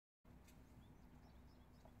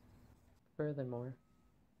Furthermore,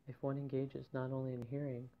 if one engages not only in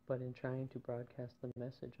hearing, but in trying to broadcast the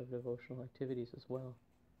message of devotional activities as well,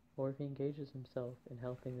 or if he engages himself in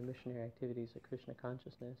helping the missionary activities of Krishna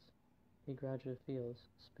consciousness, he gradually feels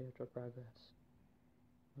spiritual progress.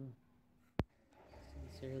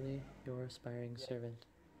 Sincerely, your aspiring servant.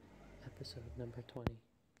 Episode number 20.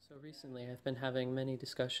 So recently I've been having many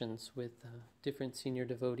discussions with different senior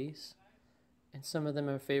devotees, and some of them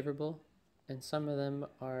are favorable, and some of them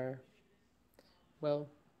are, well,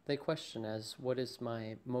 they question as what is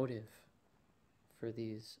my motive for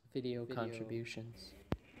these video contributions.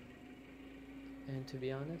 And to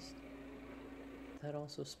be honest, that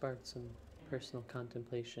also sparked some personal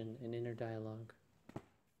contemplation and inner dialogue.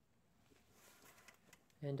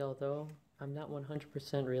 And although I'm not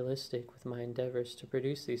 100% realistic with my endeavors to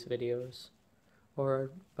produce these videos,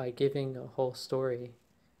 or by giving a whole story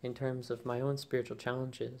in terms of my own spiritual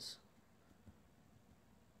challenges,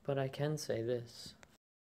 but I can say this.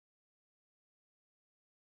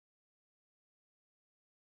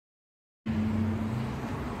 The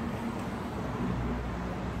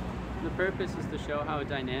purpose is to show how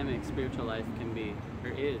dynamic spiritual life can be, or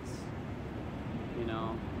is, you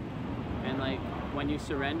know, and like when you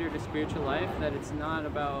surrender to spiritual life, that it's not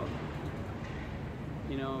about,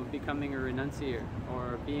 you know, becoming a renunciate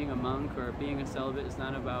or being a monk or being a celibate. It's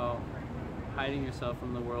not about hiding yourself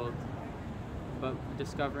from the world, but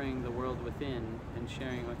discovering the world within and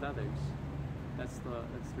sharing with others. That's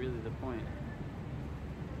really the point.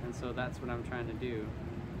 And so that's what I'm trying to do,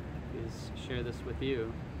 is share this with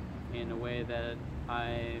you in a way that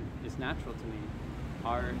is natural to me.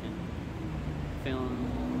 Art and film,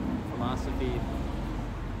 philosophy.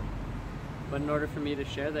 But in order for me to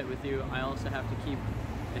share that with you, I also have to keep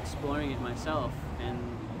exploring it myself, and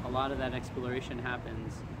a lot of that exploration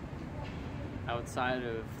happens outside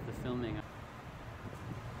of the filming.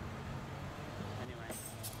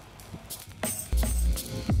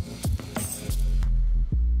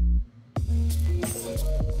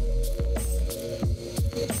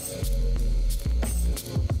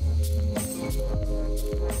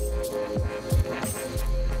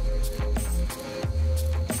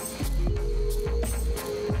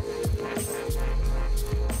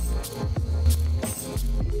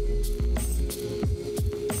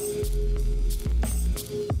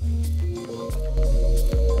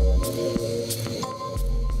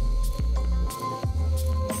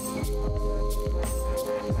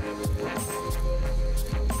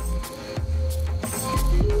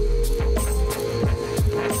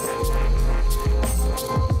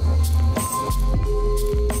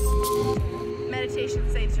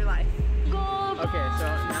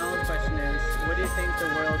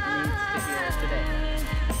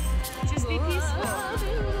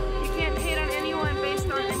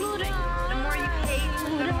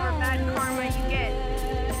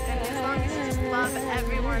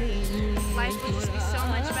 Life would just be so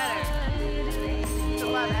much better. To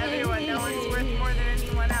love everyone. No one's worth more than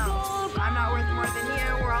anyone else. I'm not worth more than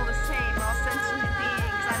you. We're all the same. We're all sentient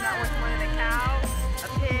beings. I'm not worth more than a cow, a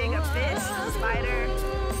pig, a fish, a spider.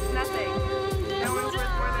 Nothing. No one's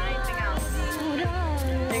worth more than anything else.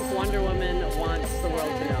 I think Wonder Woman wants the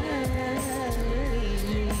world to know.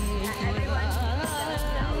 Everyone should know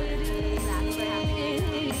exactly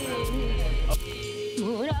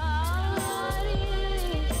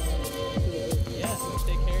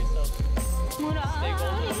what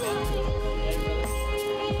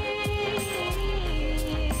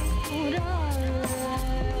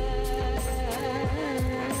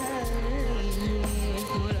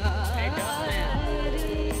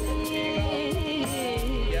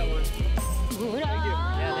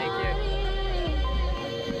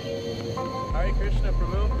Hare Krishna,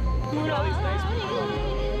 Prabhu. Look at all these nice people.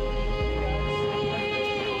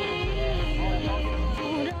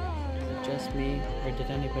 Is it just me, or did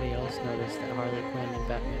anybody else notice that Harley Quinn and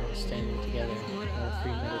Batman were standing together at a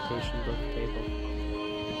free meditation book table?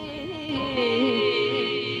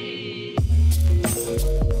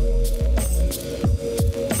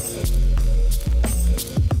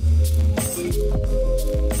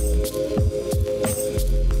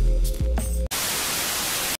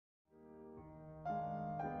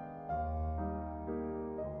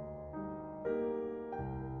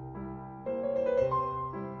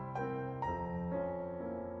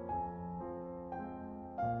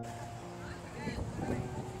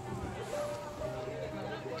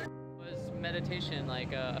 Meditation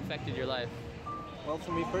affected your life? Well,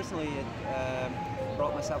 for me personally, it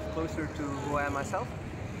brought myself closer to who I am myself,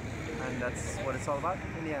 and that's what it's all about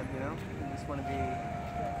in the end. You know, you just want to be,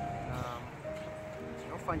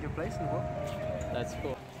 find your place in the world. That's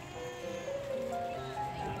cool.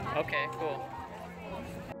 Okay, cool.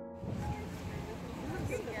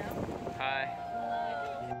 Hi.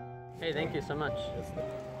 Hey, thank you so much.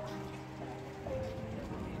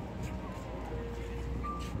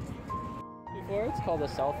 Before it's called a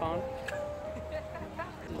cell phone.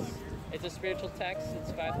 It's a spiritual text.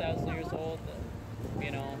 It's 5,000 years old.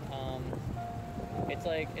 You know, it's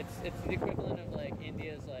like it's the equivalent of like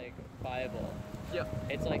India's like Bible. Yep.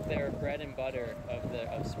 It's like their bread and butter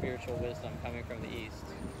of spiritual wisdom coming from the East.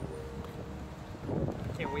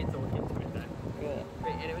 Can't wait to look into it then. Cool.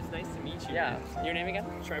 Great, and it was nice to meet you. Yeah. Man. Your name again?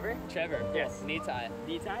 Trevor? Trevor. Cool. Yes. Nitai.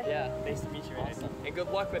 Nitai? Yeah. Nice to meet you. Awesome. Man. And good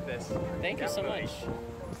luck with this. Thank you so much.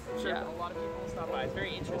 Sure. Yeah. A lot of people will stop by. It's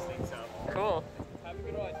very interesting. So. Cool. Have a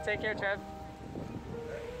good one. Take care, Trev.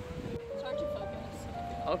 It's hard to focus.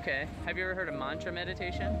 Okay. Have you ever heard of mantra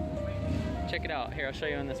meditation? Check it out. Here, I'll show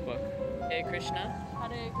you in this book. Hare Krishna.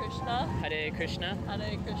 Hare Krishna. Hare Krishna.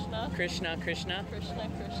 Hare Krishna. Krishna Krishna. Krishna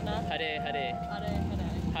Krishna. Hare Hare. Hare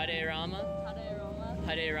Hare. Hare Rama. Hare Rama.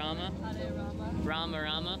 Hare Rama. Hare Rama. Rama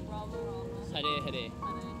Rama. Rama Rama. Hare Hare. Hare Hare.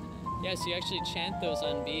 Yeah, so you actually chant those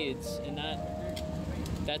on beads, and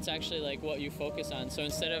that's actually like what you focus on. So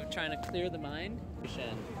instead of trying to clear the mind,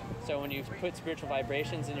 so when you put spiritual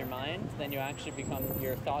vibrations in your mind, then you actually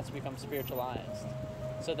your thoughts become spiritualized.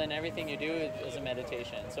 So then everything you do is a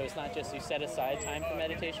meditation. So it's not just you set aside time for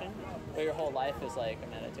meditation, but your whole life is like a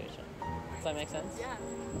meditation. Does that make sense? Yeah.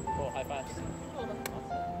 Cool, high fives. Awesome.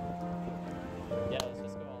 Yeah, let's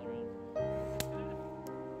just go all around.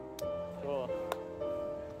 Cool.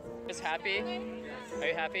 Just happy? Are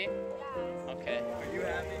you happy? Okay. Are you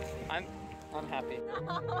happy? I'm happy.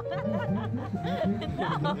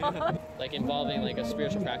 No. Like involving like a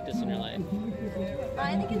spiritual practice in your life.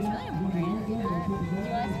 I think it's really important. Do you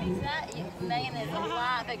want to speak to that? Megan is a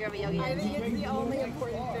lot bigger of a yogi. I think it's the only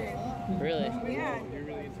important thing. Really? Yeah. You're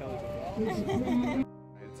really intelligent.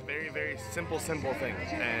 It's a very, very simple thing.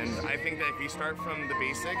 And I think that if you start from the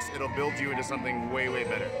basics, it'll build you into something way, way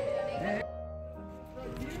better.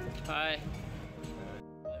 Hi.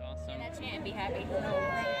 Awesome. That chant and be happy.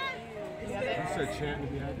 You said chant to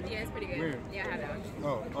be happy? Yeah, it's pretty good. Where? Yeah, I have that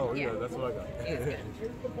one. Oh, yeah, that's what I got. It's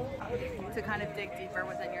good. To kind of dig deeper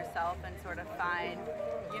within yourself and sort of find,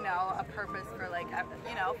 you know, a purpose for like,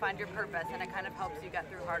 you know, find your purpose, and it kind of helps you get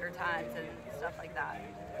through harder times and stuff like that.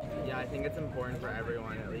 Yeah, I think it's important for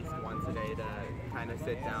everyone at least once a day to kind of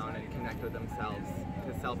sit down and connect with themselves,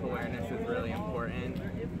 because self-awareness is really important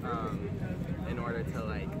in order to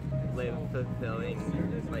like live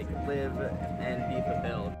and be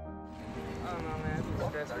fulfilled. I don't know, man. I'm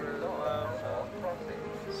stressed for love.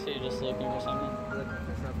 So you're just looking for something? Looking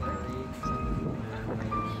for something to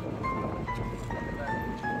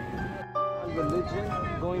read. Religion,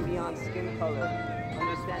 going beyond skin color,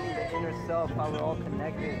 understanding the inner self, how we're all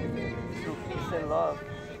connected through peace and love.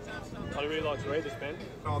 How do we relax, right? This pen?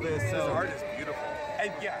 All this art is beautiful.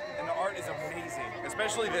 And yeah, and the art is amazing.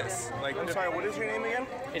 Especially this. Like, I'm sorry, what is your name again?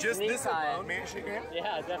 It's Just this Nitai. alone. May I shake your hand?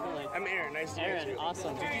 Yeah, definitely. I'm Aaron. Nice to meet Aaron, you.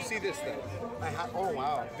 awesome. Did you see this though? Oh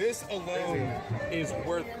wow. This alone is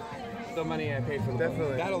worth the money I paid for the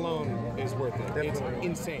Definitely. That alone is worth it. Definitely. It's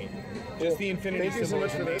insane. Just the infinity Thank you so symbol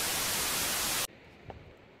much is for amazing. that.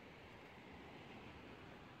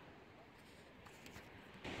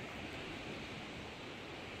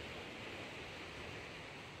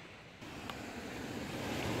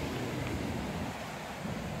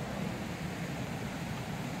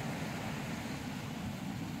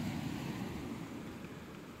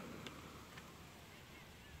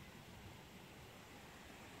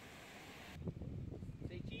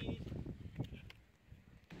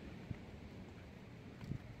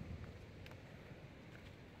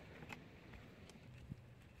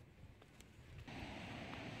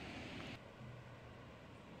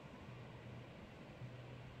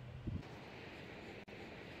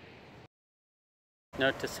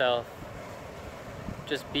 Note to self,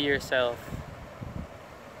 just be yourself.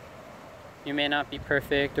 You may not be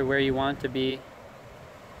perfect or where you want to be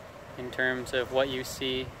in terms of what you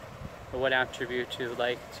see or what attribute you would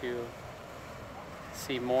like to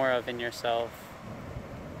see more of in yourself,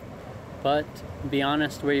 but be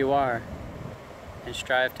honest where you are and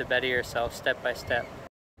strive to better yourself step by step.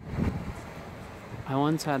 I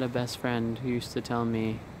once had a best friend who used to tell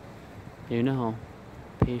me, you know,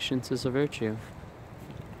 patience is a virtue.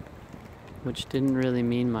 Which didn't really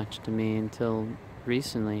mean much to me until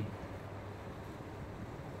recently,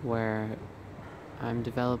 where I'm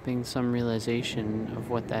developing some realization of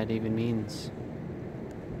what that even means.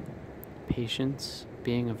 Patience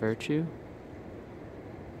being a virtue.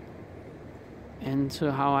 And so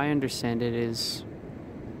how I understand it is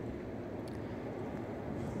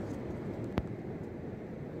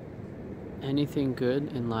Anything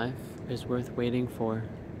good in life is worth waiting for.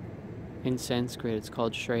 In Sanskrit, it's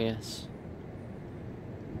called Shreyas.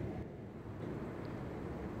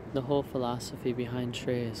 The whole philosophy behind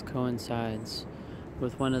Shreyas coincides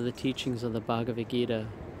with one of the teachings of the Bhagavad Gita,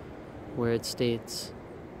 where it states,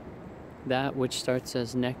 that which starts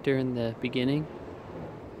as nectar in the beginning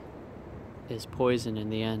is poison in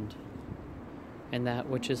the end. And that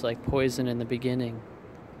which is like poison in the beginning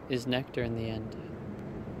is nectar in the end.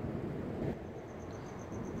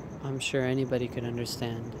 I'm sure anybody could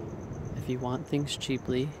understand. If you want things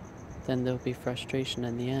cheaply, then there'll be frustration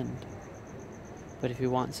in the end. But if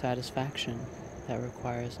you want satisfaction, that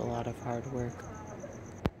requires a lot of hard work.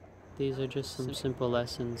 These are just some simple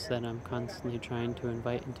lessons that I'm constantly trying to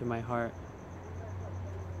invite into my heart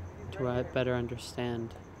to better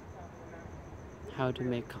understand how to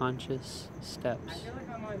make conscious steps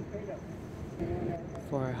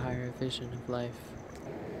for a higher vision of life.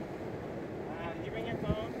 Did you bring your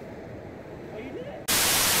phone? Oh, you did?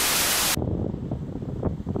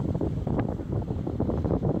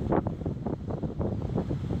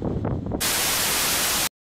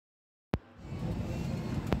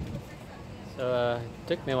 So it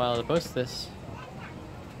took me a while to post this,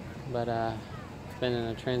 but I've been in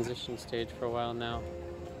a transition stage for a while now,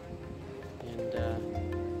 and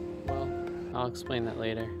well, I'll explain that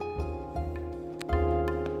later.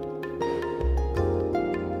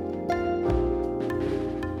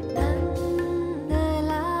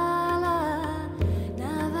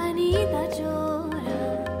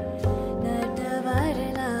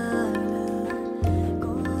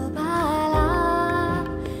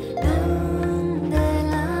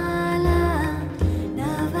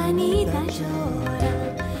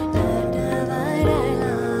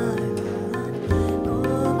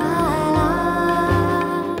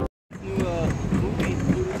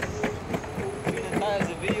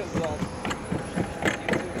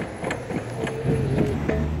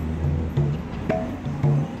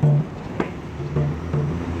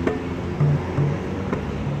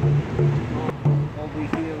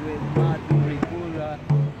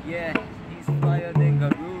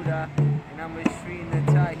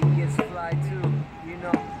 He is fly too, you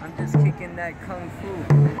know, I'm just kicking that kung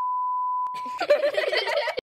fu.